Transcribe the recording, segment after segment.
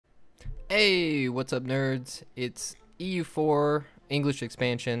Hey, what's up, nerds? It's EU4 English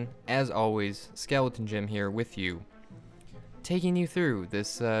expansion. As always, Skeleton Jim here with you, taking you through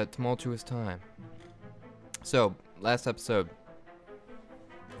this tumultuous time. So, last episode,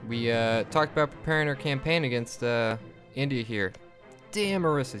 we talked about preparing our campaign against India here. Damn,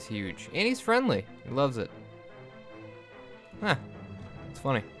 Marissa's huge, and he's friendly. He loves it. Huh? It's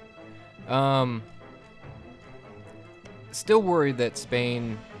funny. Still worried that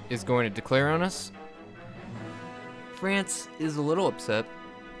Spain is going to declare on us. France is a little upset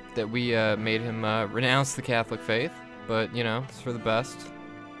that we made him renounce the Catholic faith, but you know, it's for the best.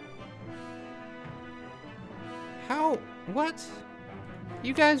 How? What?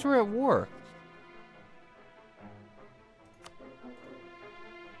 You guys were at war.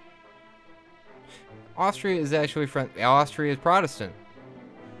 Austria is actually Austria is Protestant.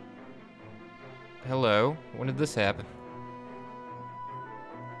 Hello, when did this happen?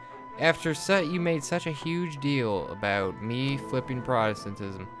 After you made such a huge deal about me flipping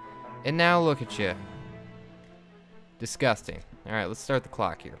Protestantism, and now look at you. Disgusting. Alright, let's start the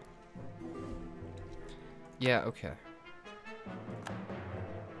clock here. Yeah, okay.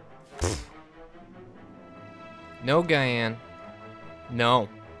 No, Guyane. No.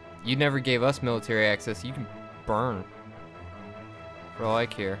 You never gave us military access. You can burn. For all I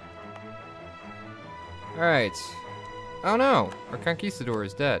care. Alright. Oh no! Our conquistador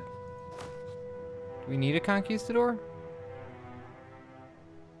is dead. Do we need a conquistador?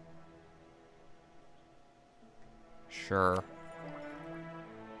 Sure.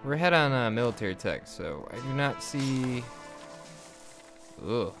 We're ahead on military tech, so I do not see...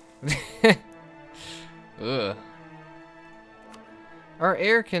 Ugh. Ugh. Our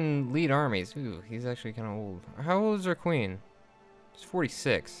heir can lead armies. Ooh, he's actually kind of old. How old is our queen? She's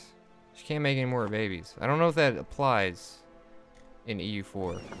 46. She can't make any more babies. I don't know if that applies in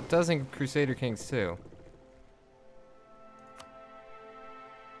EU4. It does in Crusader Kings too.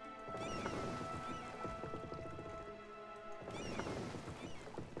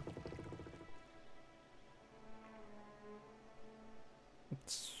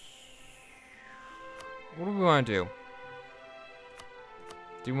 What do we want to do?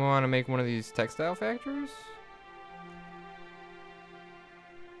 Do we want to make one of these textile factories?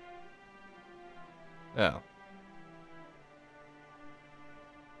 Oh.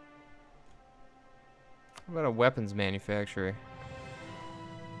 What about a weapons manufacturer?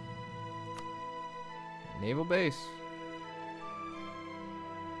 Naval base.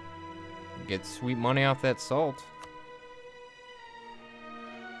 Get sweet money off that salt.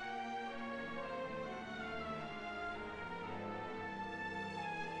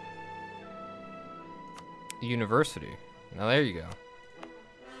 University. Now there you go.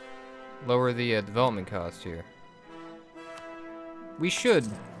 Lower the development cost here. We should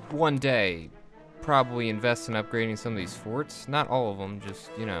one day probably invest in upgrading some of these forts. Not all of them, just,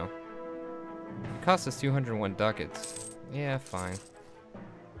 you know. It cost us 201 ducats. Yeah, fine.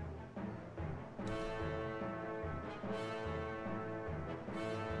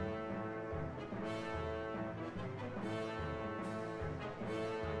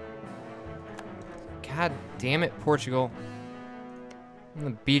 God damn it, Portugal. I'm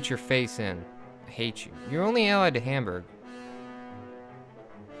gonna beat your face in. I hate you. You're only allied to Hamburg.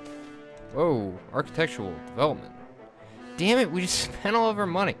 Whoa, architectural development. Damn it, we just spent all of our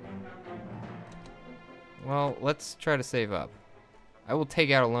money. Well, let's try to save up. I will take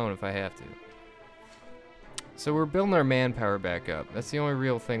out a loan if I have to. So we're building our manpower back up. That's the only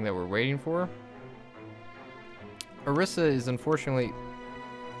real thing that we're waiting for. Orissa is unfortunately...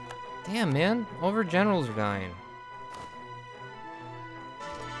 Damn, man. All of our generals are dying.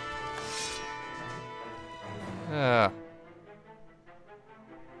 Ugh.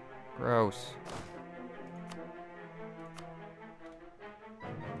 Gross.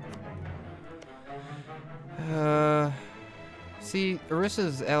 See,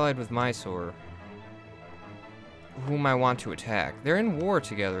 Orissa's allied with Mysore, whom I want to attack. They're in war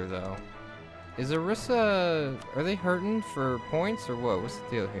together, though. Is Orissa... Are they hurting for points, or what? What's the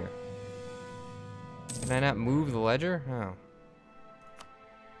deal here? Can I not move the ledger? Oh.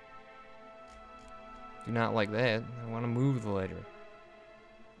 Do not like that. I want to move the ledger.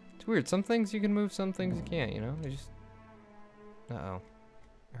 It's weird. Some things you can move, some things you can't, you know? I just... Uh-oh.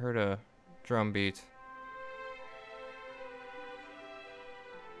 I heard a drum beat.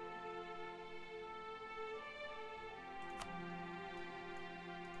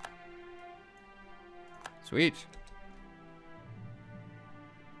 Sweet.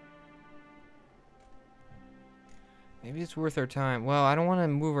 Maybe it's worth our time. Well, I don't want to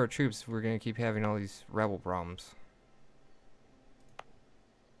move our troops if we're going to keep having all these rebel problems.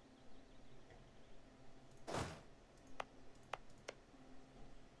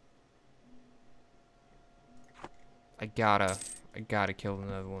 gotta kill the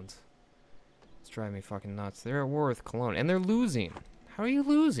Netherlands. It's driving me fucking nuts. They're at war with Cologne, and they're losing. How are you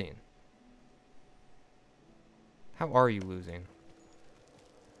losing? How are you losing?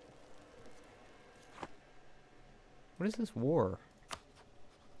 What is this war?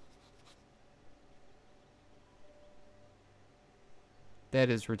 That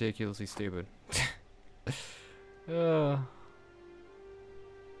is ridiculously stupid. I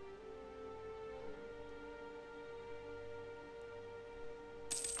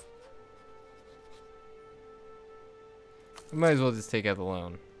might as well just take out the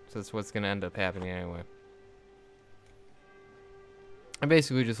loan. So that's what's going to end up happening anyway. I'm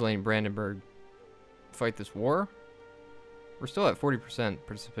basically just letting Brandenburg fight this war. We're still at 40%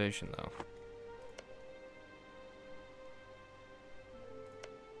 participation, though.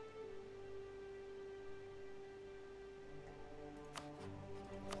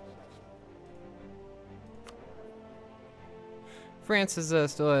 France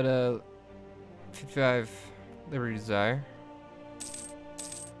is still at 55 Liberty Desire.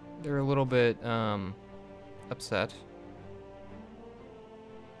 They're a little bit upset.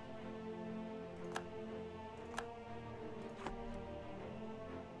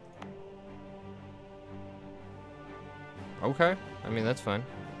 Okay, I mean that's fine.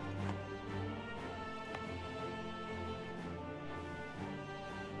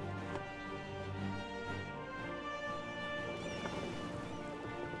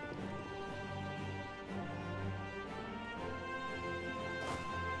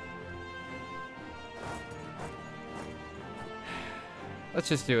 Let's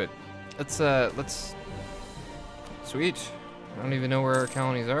just do it. Let's. Sweet. I don't even know where our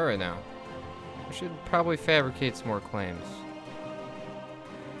colonies are right now. We should probably fabricate some more claims.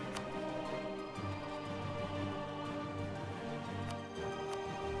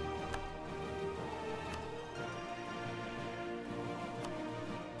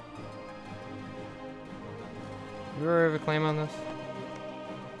 Do we ever have a claim on this?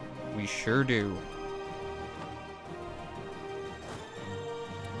 We sure do.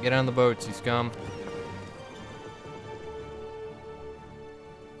 Get on the boats, you scum.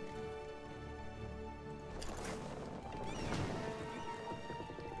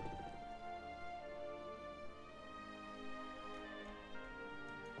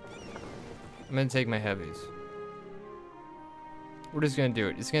 I'm gonna take my heavies. We're just gonna do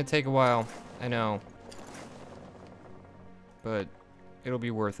it. It's gonna take a while, I know. But it'll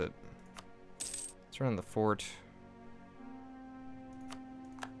be worth it. Let's run the fort.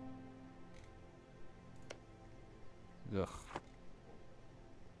 Ugh.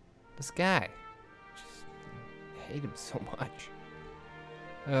 This guy. Just hate him so much.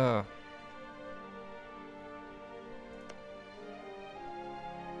 Ugh.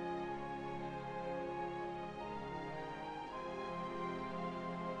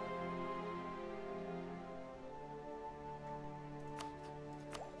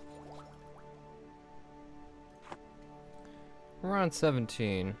 We're on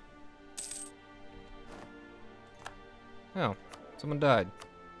 17. Oh, someone died.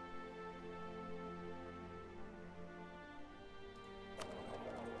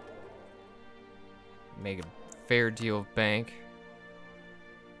 Make a fair deal of bank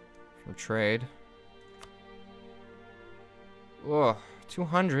from trade. Whoa,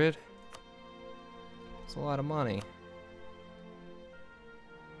 200. That's a lot of money.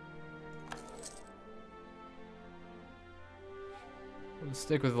 We'll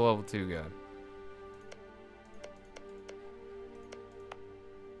stick with the level 2 guy.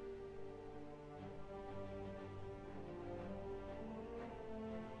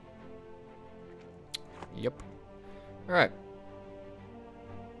 Yep. Alright.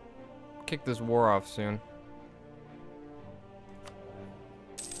 Kick this war off soon.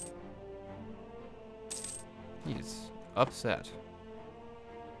 He's upset.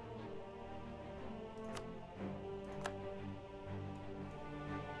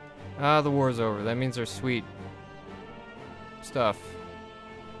 Ah, the war's over. That means our sweet stuff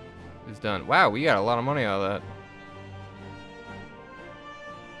is done. Wow, we got a lot of money out of that.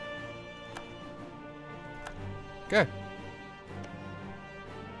 Okay.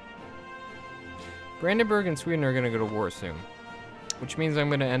 Brandenburg and Sweden are going to go to war soon. Which means I'm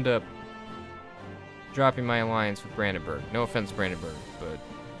going to end up dropping my alliance with Brandenburg. No offense, Brandenburg, but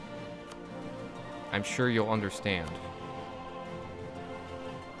I'm sure you'll understand.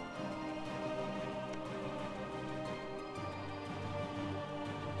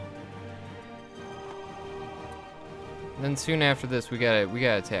 And then soon after this, we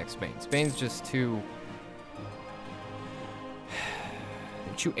gotta attack Spain. Spain's just too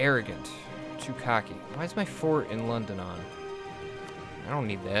arrogant too cocky. Why is my fort in London on? I don't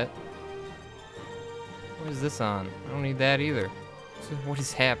need that. What is this on? I don't need that either. So what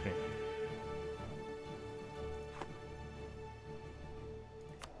is happening?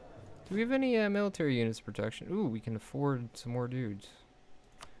 Do we have any military units protection? Ooh, we can afford some more dudes.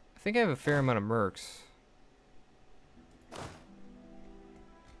 I think I have a fair amount of mercs.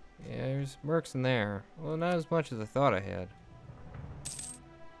 Yeah, there's mercs in there. Well, not as much as I thought I had.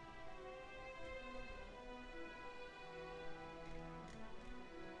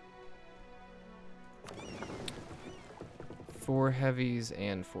 Four heavies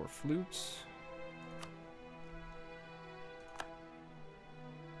and 4 flutes.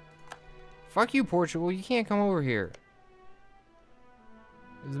 Fuck you, Portugal. You can't come over here.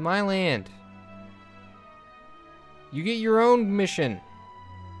 This is my land. You get your own mission.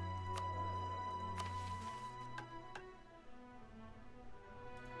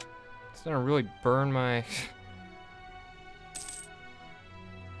 It's gonna really burn my...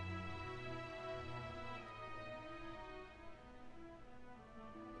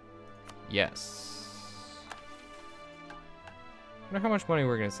 Yes. I wonder how much money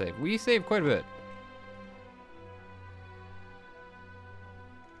we're gonna save. We saved quite a bit.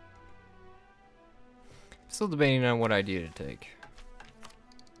 Still debating on what idea to take.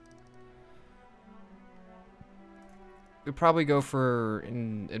 We'd probably go for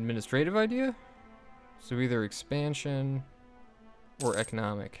an administrative idea. So either expansion or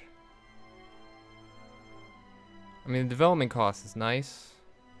economic. I mean, the development cost is nice.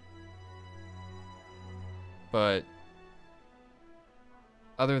 But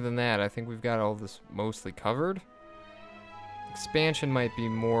other than that, I think we've got all this mostly covered. Expansion might be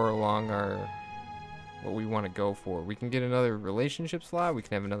more along our what we want to go for. We can get another relationship slot. We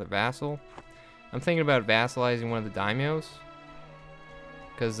can have another vassal. I'm thinking about vassalizing one of the daimyos.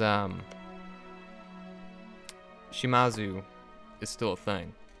 Because Shimazu is still a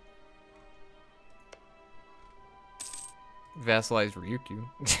thing. Vassalize Ryukyu.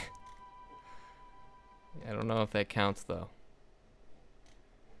 I don't know if that counts though.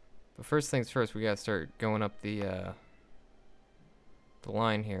 But first things first, we gotta start going up the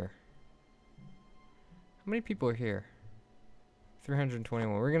line here. How many people are here?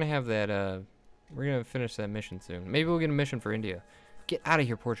 321. We're gonna have that. We're gonna finish that mission soon. Maybe we'll get a mission for India. Get out of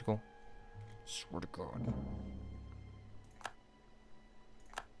here, Portugal. Swear to God.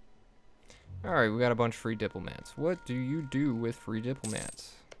 All right, we got a bunch of free diplomats. What do you do with free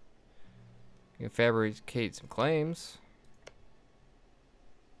diplomats? You can fabricate some claims.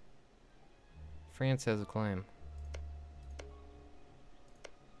 France has a claim.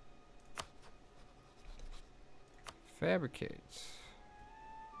 Fabricates.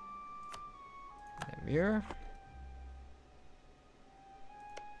 Emir.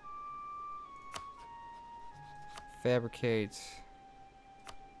 Fabricates.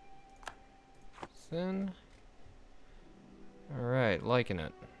 Sin. Alright, liking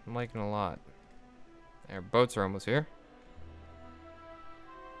it. I'm liking it a lot. Our boats are almost here.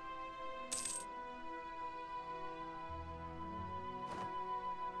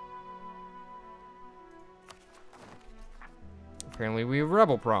 Apparently we have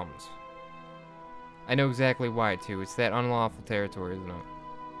rebel problems. I know exactly why too. It's that unlawful territory, isn't it?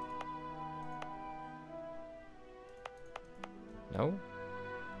 No?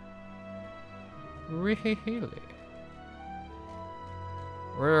 Really?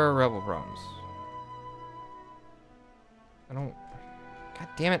 Where are our rebel problems? I don't... God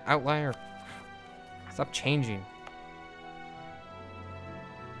damn it, outlier. Stop changing.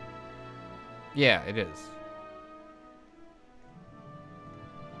 Yeah, it is.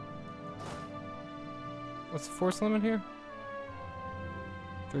 What's the force limit here?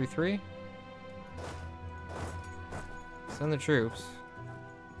 33? Send the troops.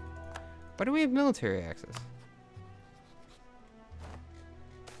 Why do we have military access?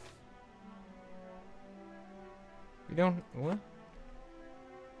 We don't... What?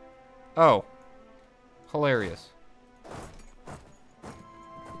 Oh. Hilarious.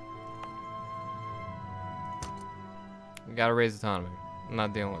 We gotta raise autonomy. I'm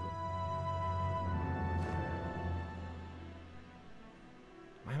not dealing with it.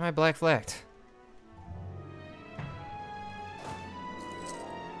 Why am I black flagged?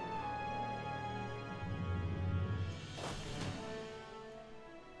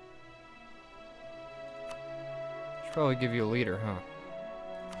 Should probably give you a leader, huh?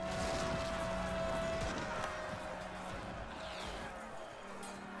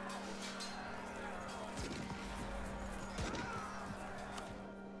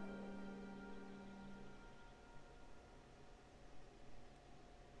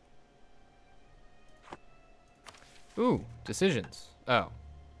 Ooh, decisions. Oh,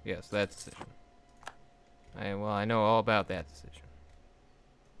 yes, that decision. Well, I know all about that decision.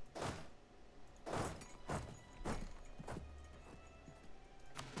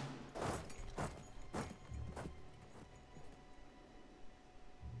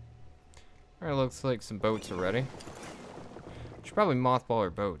 Alright, looks like some boats are ready. Should probably mothball our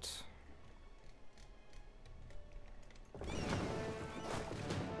boats.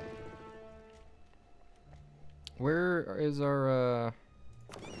 Where is our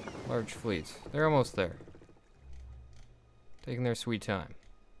large fleet? They're almost there. Taking their sweet time.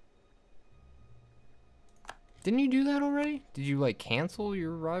 Didn't you do that already? Did you like cancel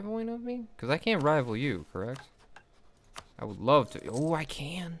your rivaling of me? Because I can't rival you, correct? I would love to. Oh, I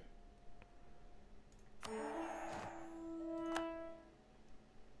can.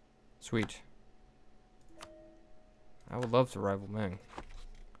 Sweet. I would love to rival Ming.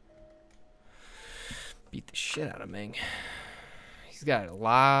 Beat the shit out of Ming. He's got a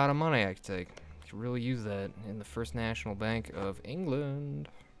lot of money I could take. Could really use that in the First National Bank of England.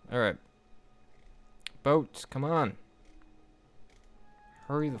 Alright. Boats, come on.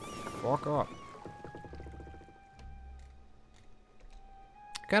 Hurry the fuck up.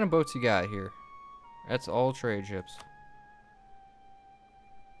 What kind of boats you got here? That's all trade ships.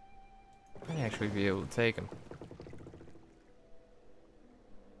 Might actually be able to take them.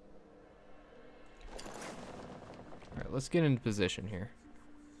 Alright, let's get into position here.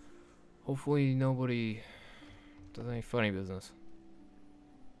 Hopefully nobody does any funny business.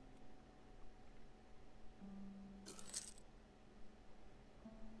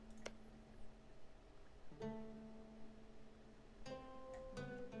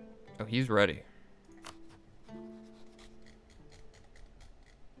 Oh, he's ready.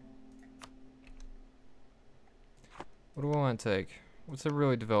 What do I want to take? What's a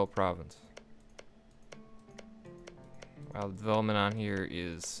really developed province? Wow, the development on here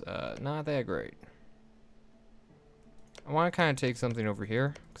is not that great. I want to kind of take something over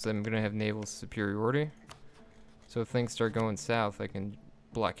here, because I'm going to have naval superiority. So if things start going south, I can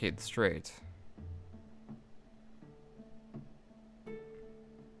blockade the strait.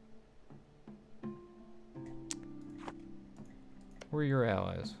 Where are your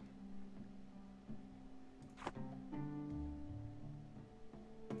allies?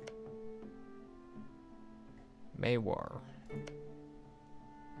 Maywar.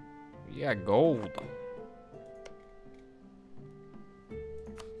 Yeah, gold.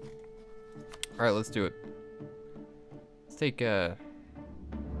 Alright, let's do it. Let's take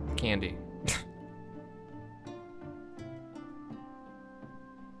candy.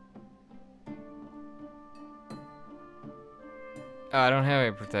 Oh, I don't have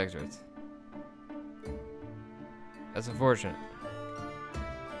any protectorates. That's unfortunate.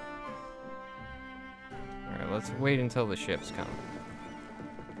 Alright, let's wait until the ships come.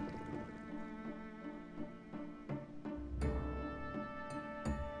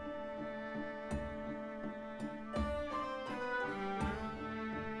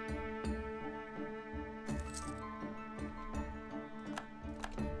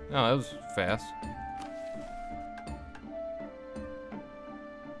 Oh, that was fast.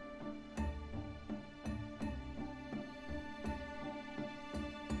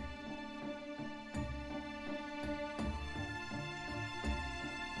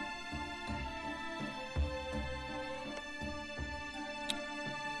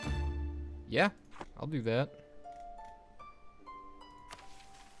 Yeah, I'll do that.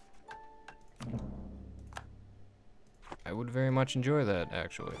 I would very much enjoy that,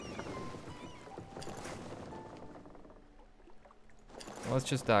 actually. Well, let's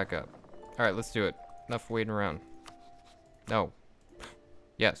just dock up. Alright, let's do it. Enough waiting around. No.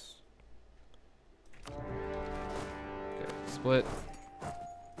 Yes. Okay, split.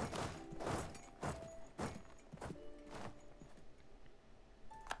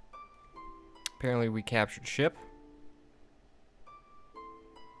 Apparently we captured ship.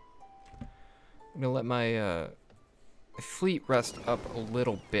 I'm gonna let my fleet rest up a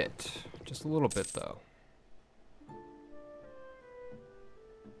little bit. Just a little bit though.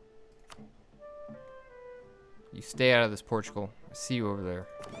 You stay out of this, Portugal. I see you over there.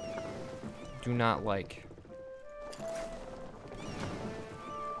 Do not like.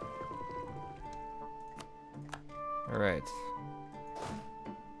 Alright.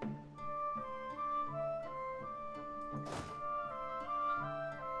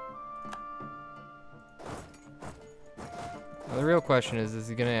 Now the real question is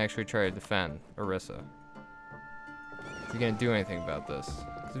he gonna actually try to defend Orissa? Is he gonna do anything about this?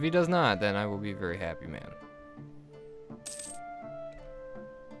 'Cause if he does not, then I will be a very happy man.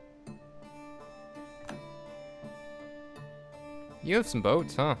 You have some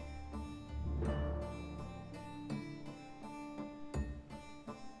boats, huh?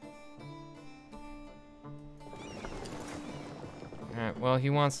 Alright, well, he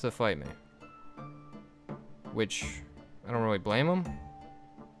wants to fight me. Which, I don't really blame him.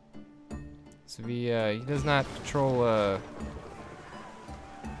 So he does not control,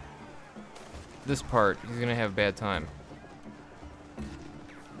 this part, he's gonna have a bad time.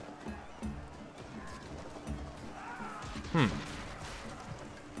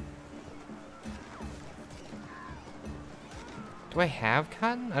 Do I have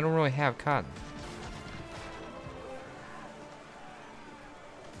cotton? I don't really have cotton.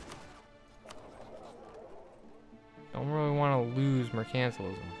 Don't really want to lose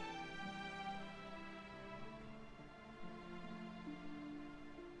mercantilism.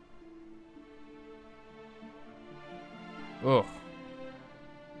 Ugh.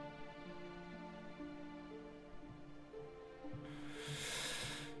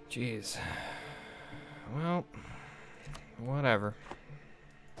 Jeez. Well, whatever.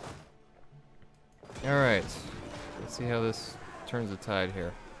 Alright. Let's see how this turns the tide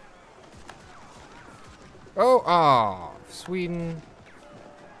here. Oh, Sweden.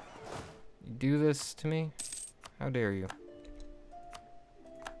 You do this to me? How dare you?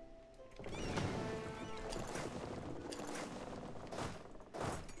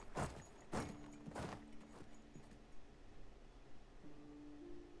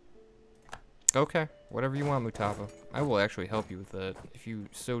 Okay, whatever you want, Mutapa. I will actually help you with that, if you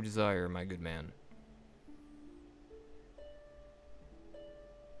so desire, my good man.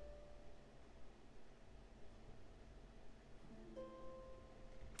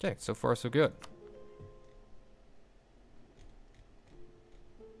 Okay, so far so good.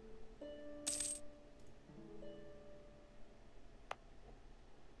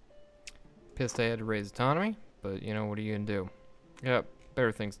 Pissed I had to raise autonomy, but you know, what are you gonna do? Got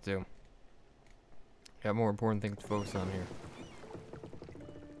better things to do. Got more important things to focus on here.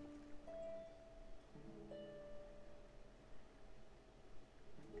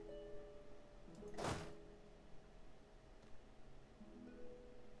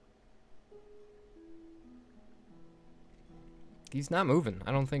 He's not moving.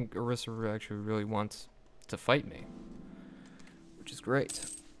 I don't think Orissa actually really wants to fight me, which is great.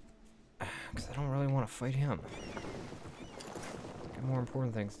 Because I don't really want to fight him. Got more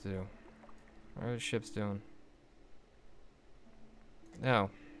important things to do. What are the ships doing? No.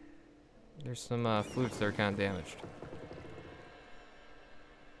 There's some flutes that are kind of damaged.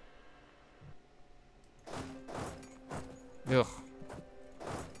 Ugh.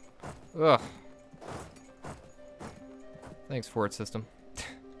 Ugh. Thanks, Fort System.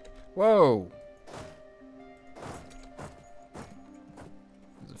 Whoa!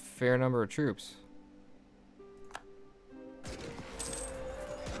 There's a fair number of troops.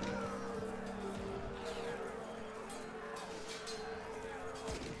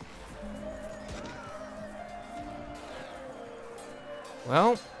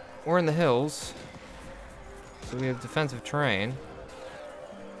 Well, we're in the hills, so we have defensive terrain.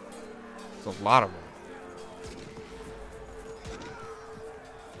 There's a lot of them.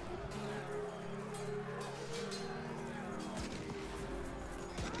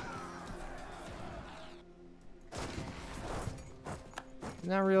 Did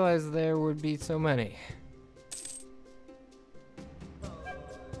not realize there would be so many.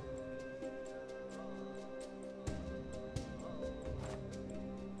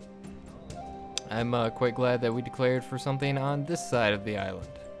 I'm quite glad that we declared for something on this side of the island.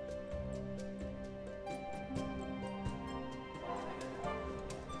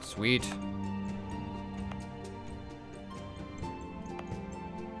 Sweet.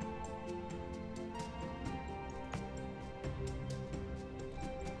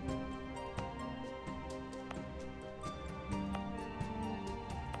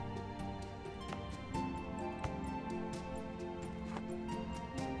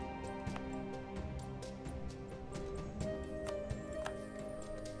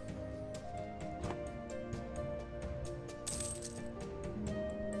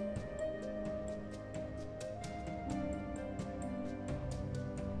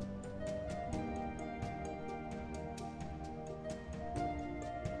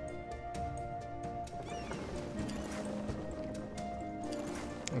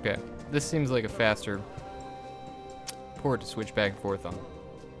 Okay, this seems like a faster port to switch back and forth on.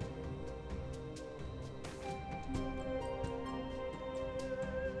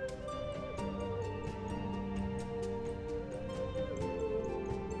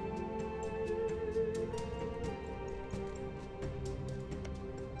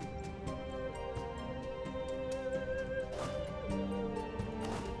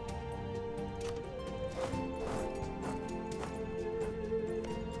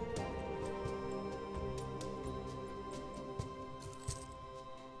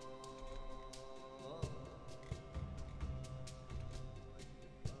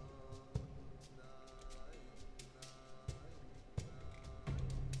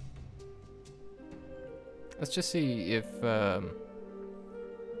 Let's just see if, ugh.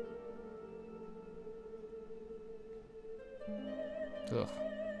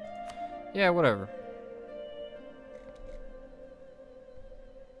 Yeah, whatever.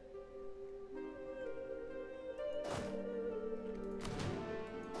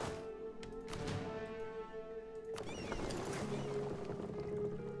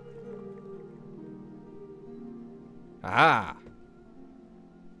 Ah!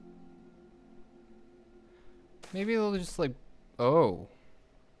 Maybe they'll just like... Oh.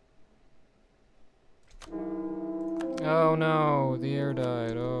 Oh no, the air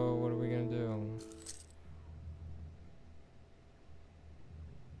died. Oh, what are we gonna do?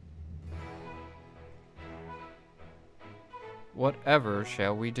 Whatever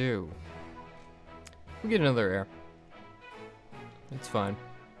shall we do? We get another air. It's fine.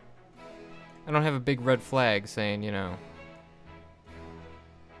 I don't have a big red flag saying, you know,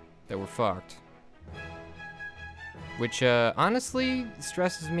 that we're fucked. Which, honestly,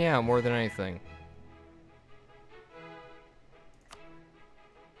 stresses me out more than anything.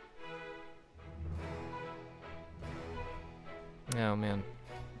 Oh, man.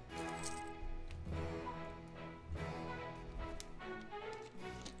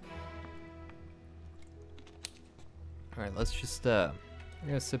 Alright, let's just, we're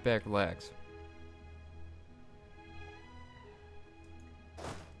gonna sit back, relax.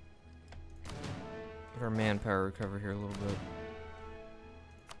 Get our manpower recover here a little bit.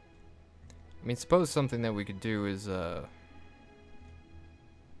 I mean, suppose something that we could do is,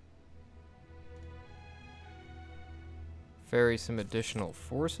 ferry some additional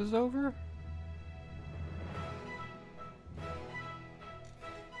forces over?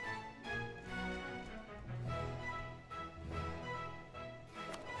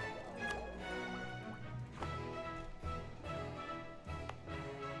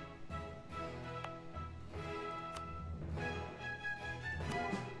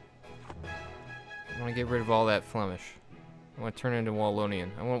 I want to get rid of all that Flemish. I want to turn it into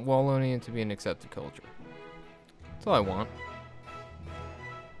Wallonian. I want Wallonian to be an accepted culture. That's all I want.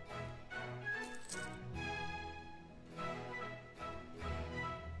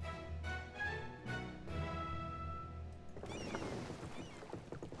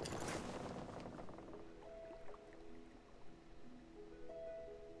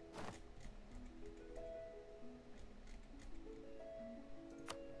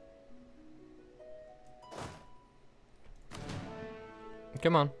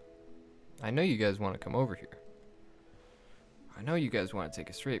 Come on. I know you guys want to come over here. I know you guys want to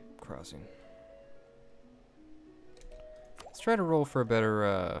take a straight crossing. Let's try to roll for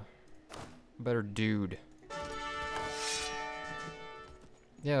a better dude.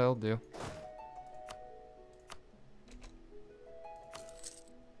 Yeah, that'll do.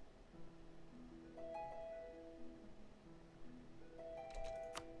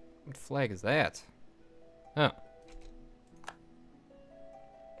 What flag is that? Oh.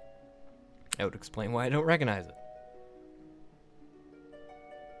 That would explain why I don't recognize it.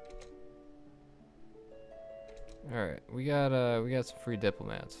 Alright, we got some free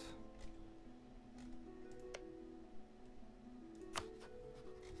diplomats.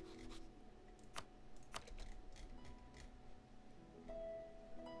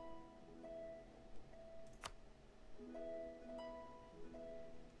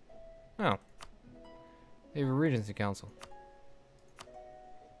 Oh. They have a Regency Council.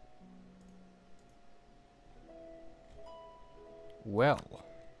 Well.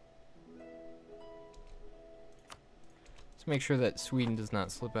 Let's make sure that Sweden does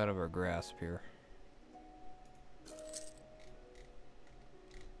not slip out of our grasp here.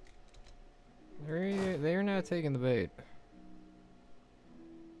 They're not taking the bait.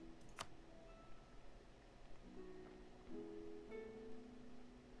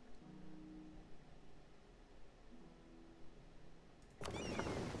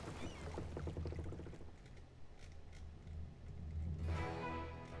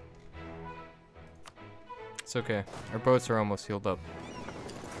 It's okay. Our boats are almost healed up.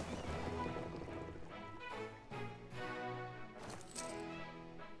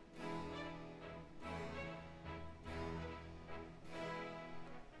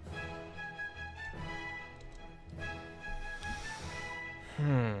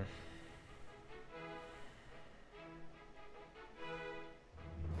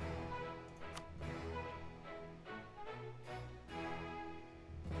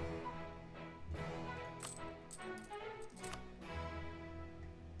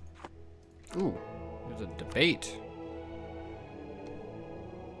 Ooh, there's a debate.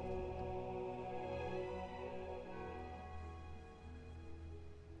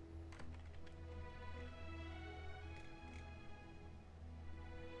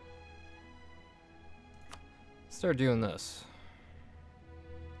 start doing this.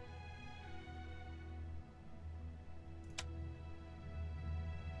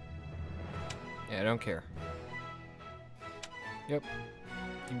 Yeah, I don't care. Yep.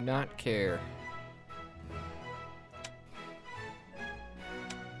 Do not care.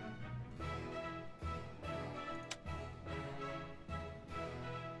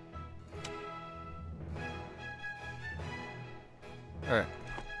 Alright.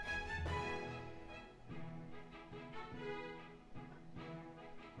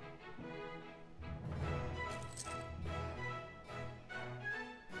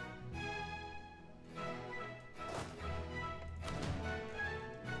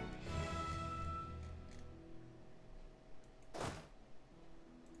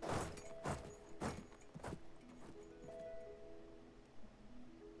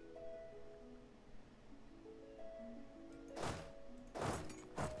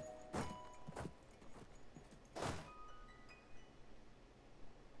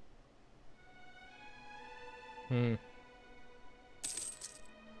 Hmm.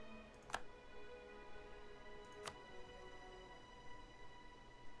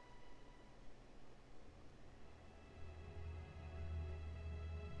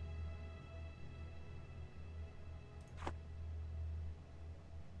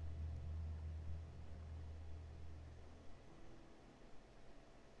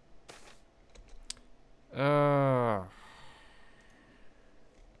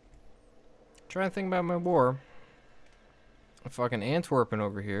 Trying to think about my war. Fucking Antwerpen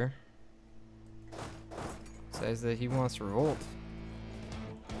over here says that he wants to revolt.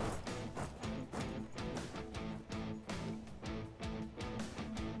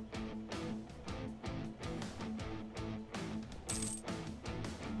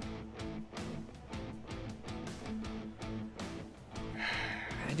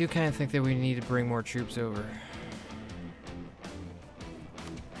 I do kind of think that we need to bring more troops over.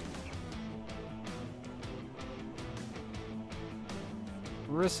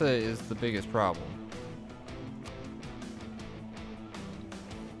 Rissa is the biggest problem.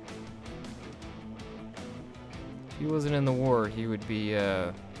 If he wasn't in the war, he would be,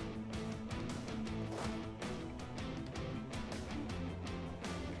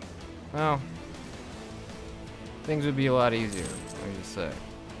 well, things would be a lot easier, let me just say.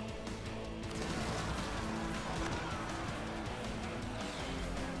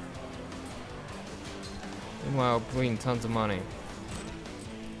 Meanwhile, bleeding tons of money.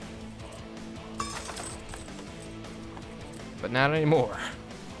 But not anymore.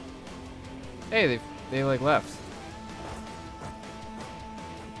 Hey, they like left.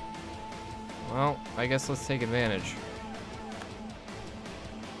 Well, I guess let's take advantage.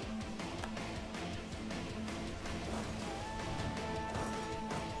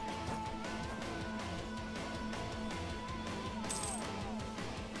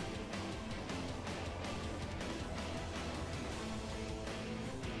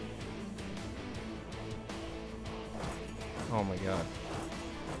 Oh my god.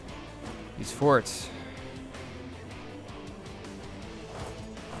 These forts.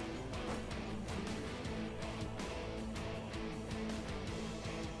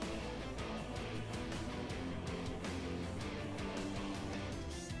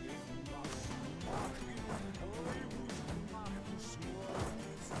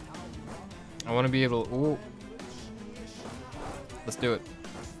 I want to be able to... Ooh. Let's do it.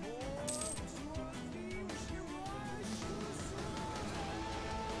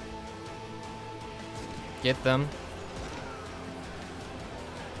 Get them.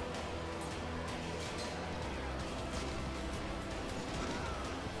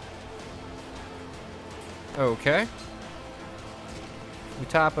 Okay.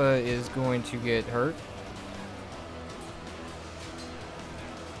 Utapa is going to get hurt.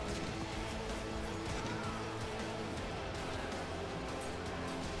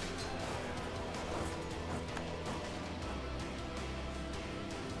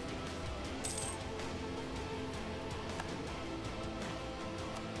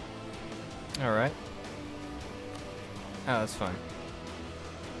 Alright. Oh, that's fine.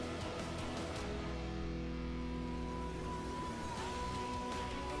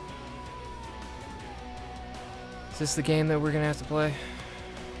 Is this the game that we're gonna have to play?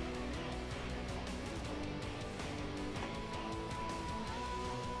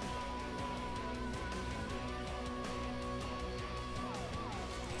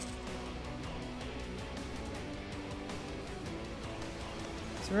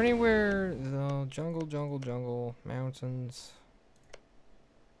 Is there anywhere? No, jungle, jungle, jungle, mountains.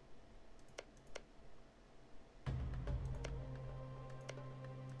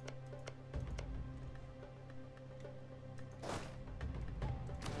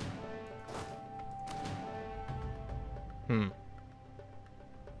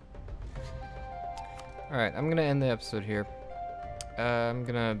 Alright, I'm gonna end the episode here. I'm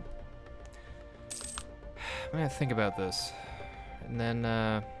gonna think about this. And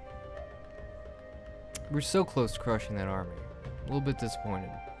then, we're so close to crushing that army. A little bit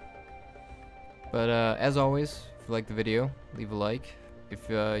disappointed. But, as always, if you like the video, leave a like. If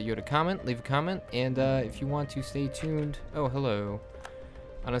you had a comment, leave a comment. And, if you want to stay tuned, oh, hello,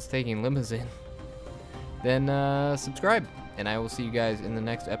 on us taking limousine, then, subscribe. And I will see you guys in the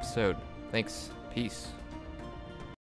next episode. Thanks. Peace.